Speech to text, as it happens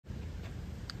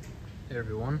Hey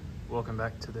everyone, welcome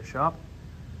back to the shop.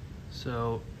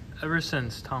 So ever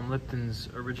since Tom Lipton's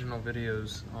original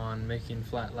videos on making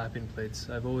flat lapping plates,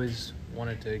 I've always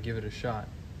wanted to give it a shot,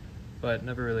 but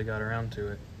never really got around to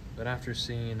it. But after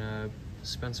seeing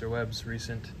Spencer Webb's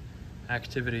recent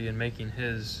activity in making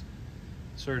his,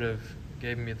 sort of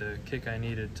gave me the kick I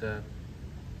needed to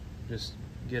just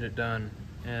get it done,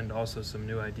 and also some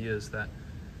new ideas that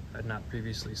I'd not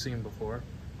previously seen before.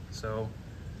 So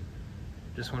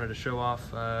just wanted to show off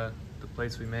the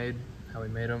plates we made, how we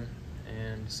made them,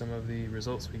 and some of the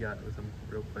results we got with them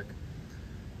real quick.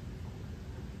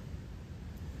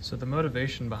 So the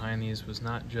motivation behind these was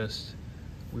not just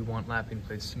we want lapping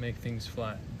plates to make things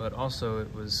flat, but also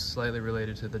it was slightly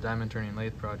related to the diamond turning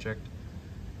lathe project.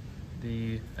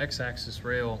 The x-axis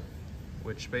rail,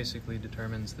 which basically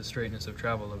determines the straightness of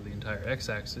travel of the entire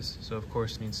x-axis, so of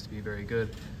course needs to be very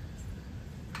good.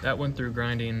 That went through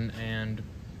grinding and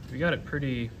we got it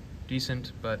pretty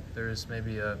decent, but there's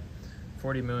maybe a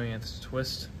 40 millionths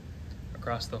twist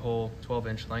across the whole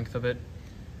 12-inch length of it,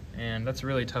 and that's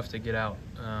really tough to get out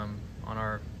on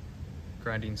our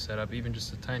grinding setup. Even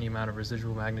just a tiny amount of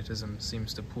residual magnetism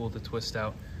seems to pull the twist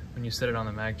out when you set it on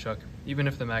the mag chuck, even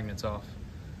if the magnet's off,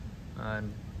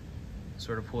 and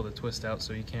sort of pull the twist out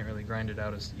so you can't really grind it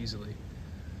out as easily.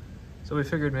 So we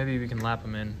figured maybe we can lap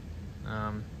them in.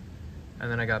 And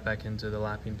then I got back into the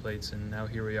lapping plates, and now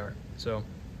here we are. So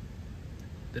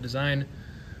the design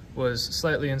was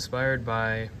slightly inspired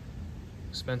by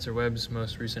Spencer Webb's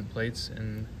most recent plates,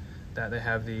 in that they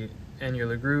have the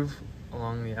annular groove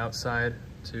along the outside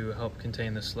to help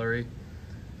contain the slurry.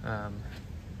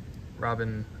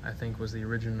 Robin, I think, was the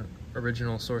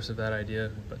original source of that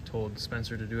idea, but told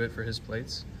Spencer to do it for his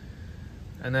plates.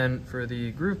 And then for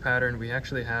the groove pattern, we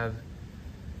actually have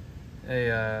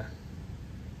a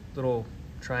little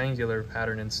triangular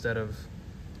pattern instead of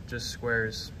just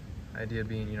squares. Idea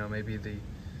being, you know, maybe the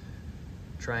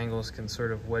triangles can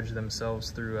sort of wedge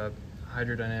themselves through a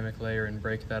hydrodynamic layer and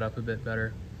break that up a bit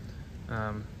better.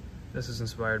 This is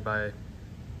inspired by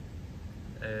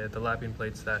the lapping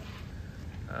plates that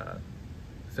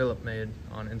Philip made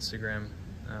on Instagram,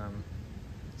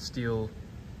 Steel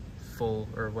Full,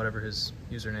 or whatever his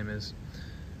username is.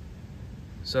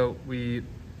 So we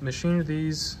machined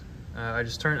these. I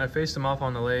faced them off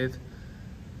on the lathe.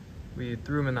 We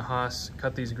threw them in the Haas,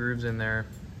 cut these grooves in there,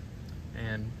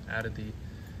 and added the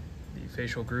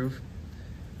facial groove.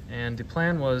 And the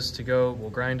plan was to we'll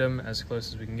grind them as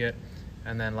close as we can get,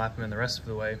 and then lap them in the rest of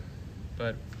the way.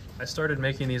 But I started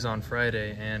making these on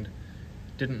Friday and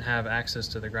didn't have access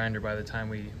to the grinder by the time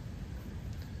we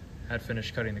had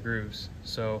finished cutting the grooves.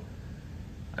 So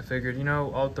I figured, you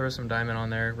know, I'll throw some diamond on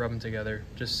there, rub them together,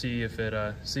 just see if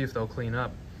they'll clean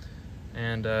up.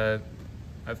 And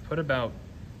I've put about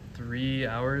 3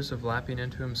 hours of lapping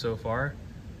into them so far,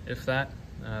 if that.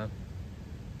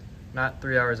 Not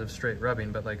 3 hours of straight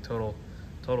rubbing, but like total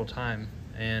time,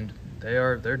 and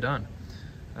they're done.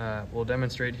 We'll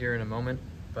demonstrate here in a moment,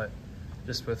 but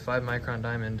just with 5 micron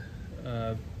diamond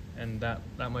and that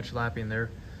much lapping,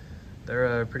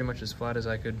 they're pretty much as flat as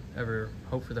I could ever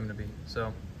hope for them to be.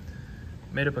 So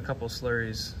made up a couple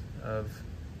slurries of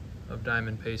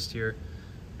diamond paste here.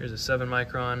 Here's a 7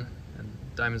 micron, and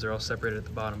diamonds are all separated at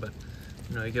the bottom, but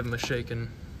you know, you give them a shake and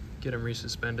get them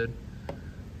resuspended.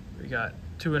 We got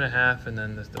 2.5, and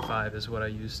then the 5 is what I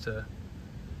use to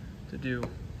do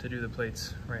the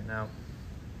plates right now.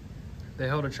 They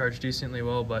held a charge decently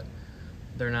well, but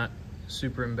they're not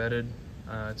super embedded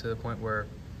to the point where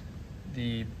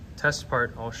the test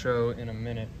part I'll show in a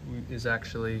minute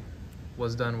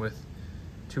was done with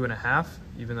 2.5,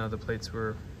 even though the plates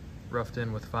were roughed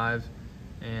in with 5,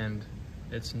 and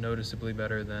it's noticeably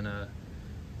better than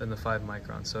the 5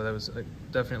 micron. So that was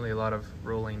definitely a lot of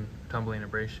rolling, tumbling,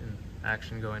 abrasion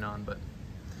action going on. But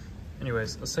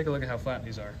anyways, let's take a look at how flat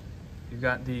these are. You've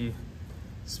got the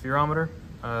spherometer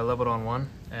leveled on 1,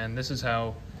 and this is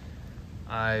how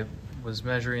I was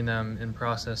measuring them in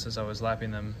process as I was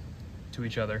lapping them to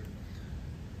each other.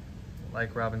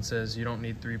 Like Robin says, you don't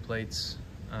need 3 plates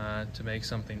to make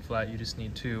something flat, you just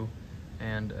need 2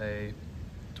 and a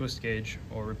twist gauge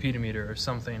or repeatometer or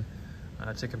something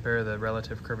to compare the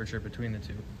relative curvature between the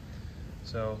two.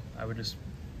 So I would just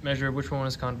measure which one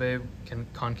was concave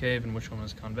and which one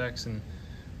was convex, and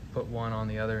put one on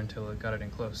the other until it got it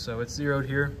in close. So it's zeroed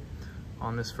here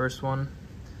on this first one,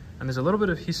 and there's a little bit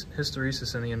of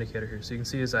hysteresis in the indicator here. So you can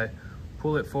see as I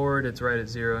pull it forward, it's right at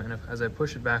 0, and as I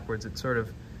push it backwards, it sort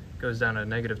of goes down to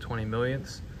negative 20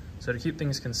 millionths. So to keep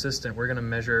things consistent, we're gonna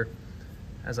measure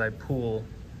as I pull,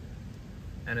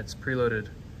 and it's preloaded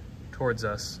towards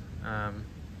us,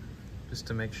 just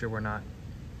to make sure we're not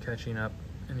catching up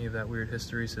any of that weird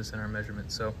hysteresis in our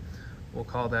measurement. So we'll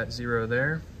call that 0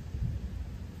 there.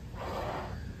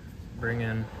 Bring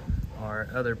in our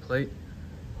other plate.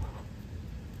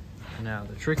 Now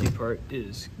the tricky part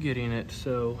is getting it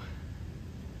so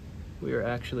we are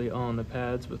actually on the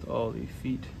pads with all the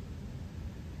feet.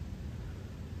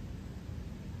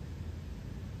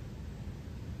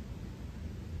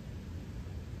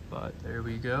 But there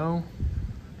we go,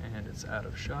 and it's out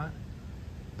of shot.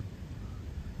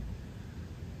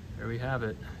 There we have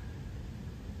it.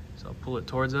 So I'll pull it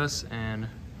towards us, and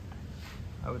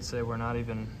I would say we're not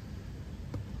even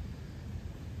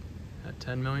at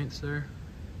 10 millionths there.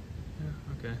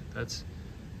 Yeah, okay, that's,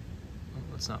 well,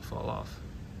 let's not fall off.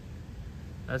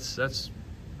 That's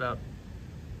about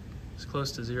as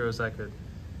close to 0 as I could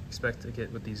expect to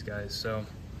get with these guys. So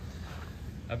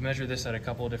I've measured this at a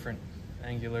couple of different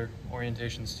angular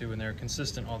orientations too, and they're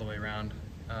consistent all the way around.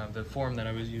 The form that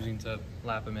I was using to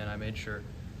lap them in, I made sure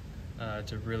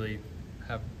to really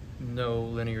have no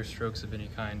linear strokes of any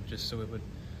kind, just so it would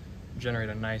generate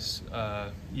a nice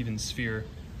even sphere.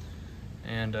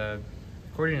 And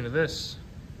according to this,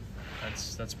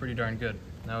 that's pretty darn good.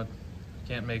 Now, I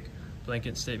can't make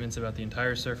blanket statements about the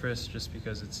entire surface just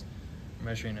because it's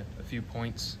measuring at a few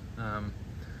points,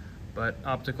 but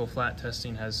optical flat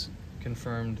testing has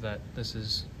confirmed that this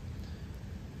is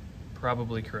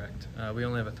probably correct. We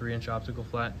only have a 3-inch optical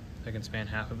flat that can span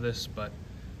half of this, but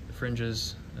the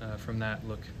fringes from that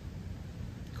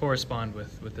correspond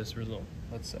with this result,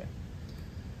 let's say.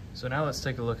 So now let's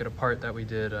take a look at a part that we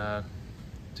did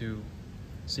to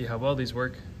see how well these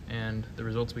work and the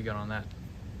results we got on that.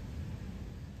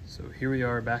 So here we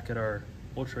are back at our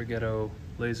Ultra Ghetto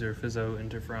laser physo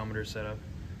interferometer setup,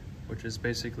 which is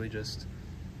basically just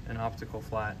an optical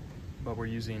flat, but we're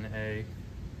using a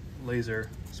laser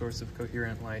source of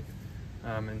coherent light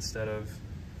instead of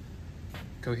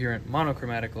coherent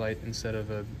monochromatic light, instead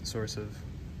of a source of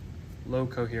low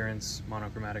coherence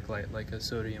monochromatic light like a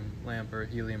sodium lamp or a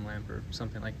helium lamp or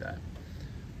something like that.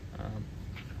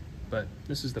 But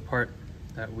this is the part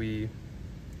that we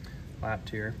lapped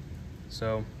here.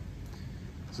 So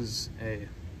this is a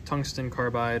tungsten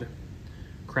carbide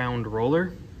crowned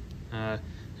roller.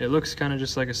 It looks kind of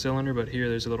just like a cylinder, but here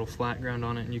there's a little flat ground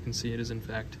on it, and you can see it is in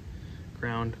fact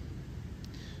crowned.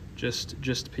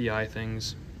 Just PI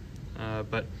things,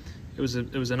 but it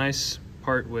was a nice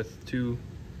part with two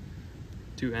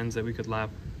ends that we could lap,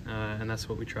 and that's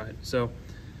what we tried. So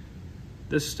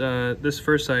this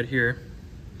first side here,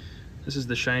 this is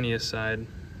the shiniest side.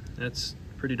 That's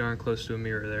pretty darn close to a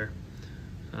mirror there.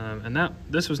 And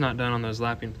this was not done on those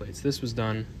lapping plates. This was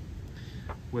done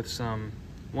with some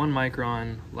 1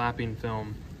 micron lapping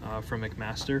film from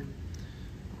McMaster,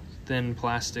 thin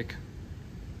plastic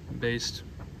based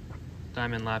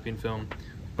diamond lapping film.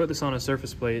 Put this on a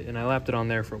surface plate and I lapped it on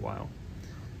there for a while.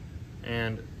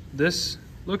 And this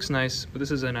looks nice, but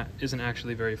this isn't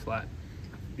actually very flat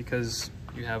because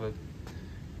you have a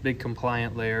big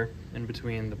compliant layer in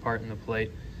between the part and the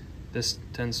plate. This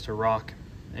tends to rock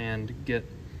and get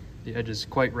the edges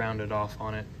quite rounded off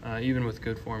on it. Even with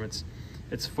good form,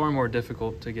 it's far more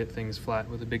difficult to get things flat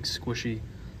with a big squishy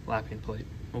lapping plate.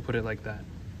 We'll put it like that.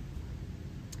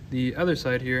 The other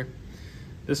side here,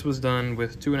 this was done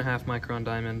with 2.5 micron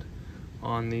diamond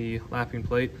on the lapping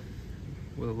plate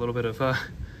with a little bit of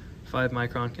 5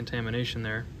 micron contamination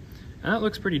there. And that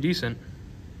looks pretty decent.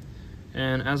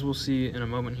 And as we'll see in a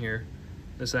moment here,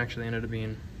 this actually ended up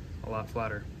being a lot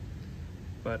flatter.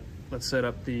 But let's set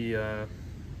up the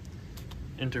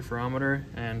interferometer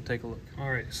and take a look.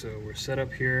 All right, so we're set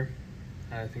up here.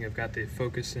 I think I've got the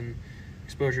focus and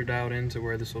exposure dialed in to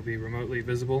where this will be remotely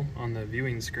visible on the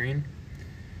viewing screen.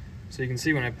 So you can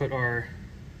see when I put our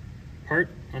part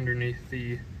underneath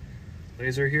the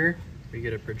laser here, we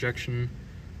get a projection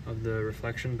of the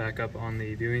reflection back up on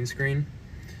the viewing screen.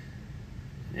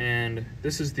 And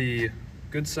this is the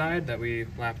good side that we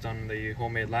lapped on the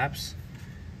homemade laps.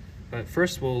 But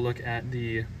first we'll look at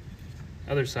the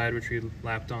other side, which we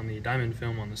lapped on the diamond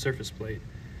film on the surface plate.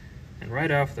 And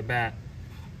right off the bat,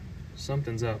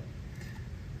 something's up.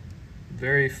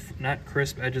 Very, not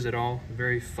crisp edges at all,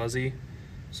 very fuzzy.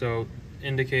 So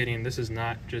indicating this is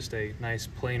not just a nice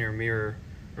planar mirror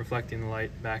reflecting the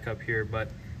light back up here, but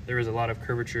there is a lot of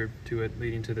curvature to it,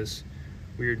 leading to this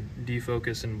weird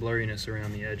defocus and blurriness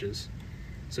around the edges.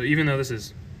 So even though this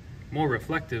is more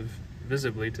reflective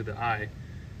visibly to the eye,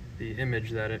 the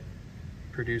image that it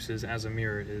produces as a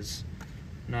mirror is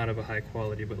not of a high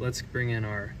quality. But let's bring in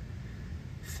our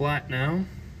flat now.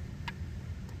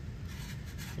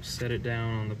 We'll set it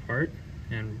down on the part,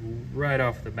 and right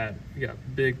off the bat we got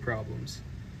big problems.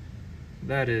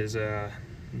 That is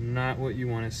not what you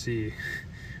want to see.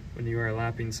 when you are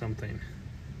lapping something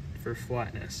for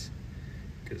flatness,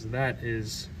 because that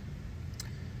is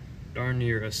darn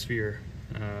near a sphere.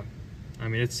 I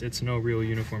mean, it's no real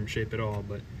uniform shape at all,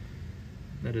 but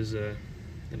that is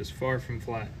far from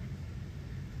flat.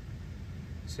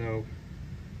 So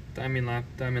diamond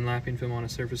lapping film on a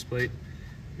surface plate,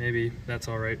 maybe that's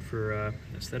all right for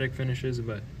aesthetic finishes,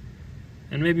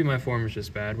 and maybe my form is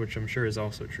just bad, which I'm sure is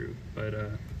also true, but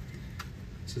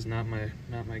this is not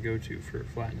my go-to for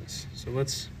flatness. So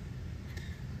let's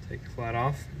take the flat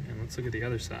off and let's look at the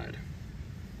other side.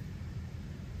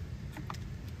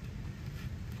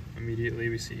 Immediately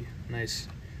we see nice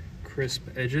crisp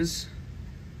edges.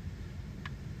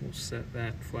 We'll set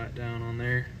that flat down on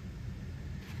there.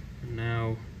 And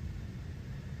now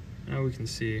we can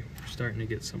see we're starting to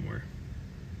get somewhere.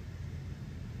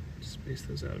 Space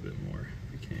those out a bit more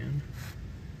if we can.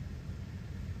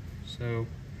 So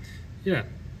yeah,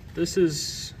 this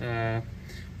is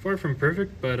far from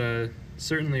perfect, but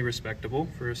certainly respectable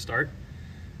for a start.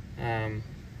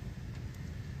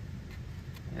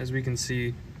 As we can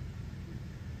see,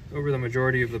 over the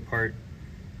majority of the part,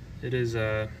 it is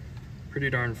pretty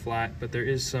darn flat, but there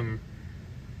is some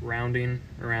rounding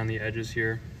around the edges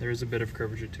here. There is a bit of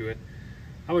curvature to it.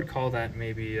 I would call that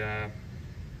maybe a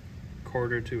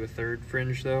quarter to a third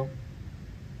fringe though.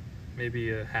 Maybe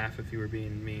a half if you were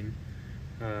being mean,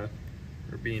 or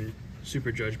being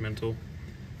super judgmental.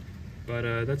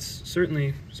 But that's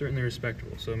certainly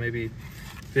respectable. So maybe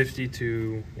 50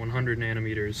 to 100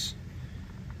 nanometers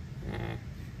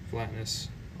flatness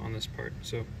on this part.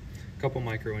 So a couple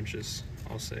micro inches,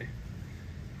 I'll say.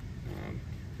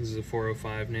 This is a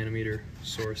 405 nanometer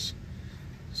source,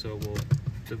 so we'll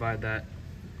divide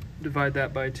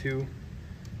that by 2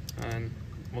 and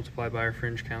multiply by our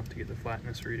fringe count to get the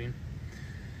flatness reading.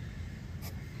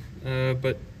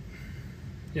 But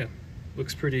yeah,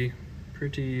 looks pretty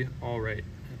all right,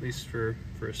 at least for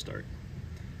a start.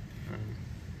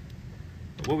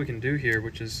 But what we can do here,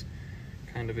 which is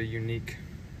kind of a unique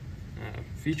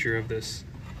feature of this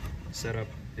setup,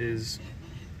 is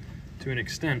to an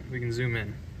extent we can zoom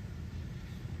in.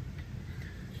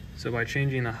 So by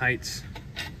changing the heights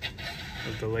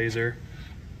of the laser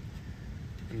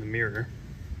and the mirror,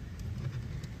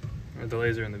 or the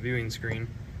laser and the viewing screen,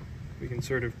 we can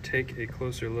sort of take a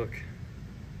closer look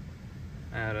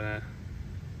at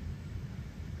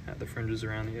the fringes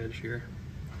around the edge here.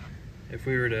 If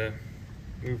we were to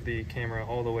move the camera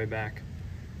all the way back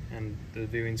and the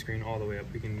viewing screen all the way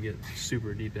up, we can get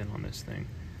super deep in on this thing.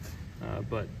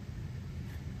 But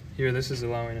here, this is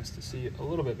allowing us to see a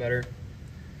little bit better.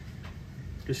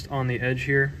 Just on the edge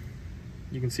here,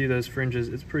 you can see those fringes.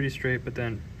 It's pretty straight, but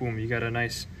then boom, you got a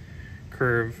nice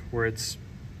curve where it's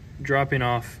dropping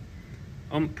off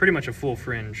pretty much a full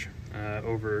fringe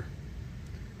over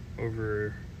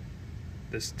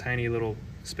this tiny little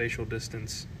spatial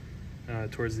distance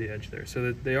towards the edge there. So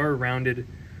that they are rounded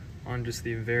on just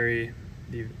the very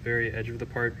edge of the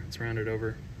part. It's rounded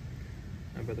over,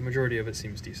 but the majority of it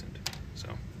seems decent. So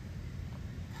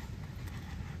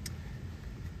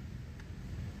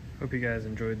hope you guys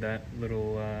enjoyed that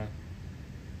little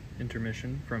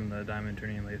intermission from the Diamond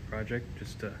Turning and Lathe project,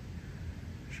 just to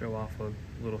show off a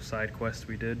little side quest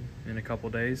we did in a couple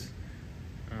days.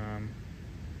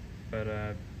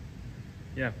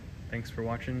 Yeah, thanks for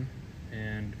watching,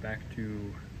 and back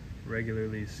to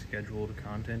regularly scheduled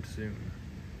content soon.